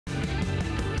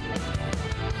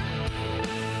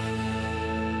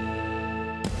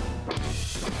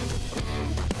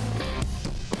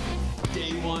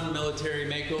military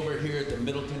makeover here at the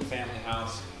Middleton family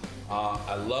house.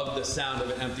 I love the sound of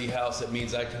an empty house. It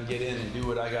means I can get in and do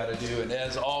what I gotta do. And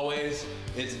as always,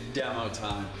 it's demo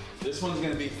time. This one's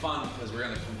gonna be fun because we're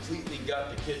gonna completely gut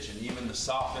the kitchen, even the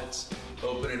soffits,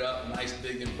 open it up nice,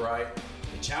 big, and bright.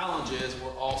 The challenge is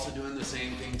we're also doing the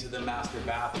same thing to the master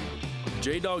bathroom.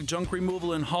 JDog Junk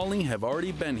Removal and Hauling have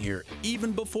already been here,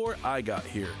 even before I got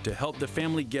here, to help the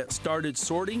family get started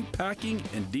sorting, packing,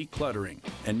 and decluttering.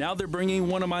 And now they're bringing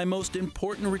one of my most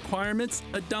important requirements,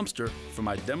 a dumpster for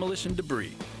my demolition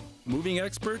debris. Moving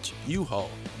experts,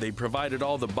 U-Haul. They provided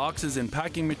all the boxes and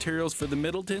packing materials for the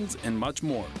Middletons and much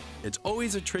more. It's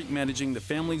always a treat managing the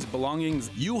family's belongings.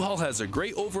 U-Haul has a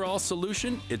great overall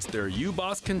solution. It's their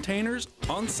U-Boss containers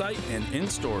on site and in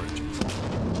storage.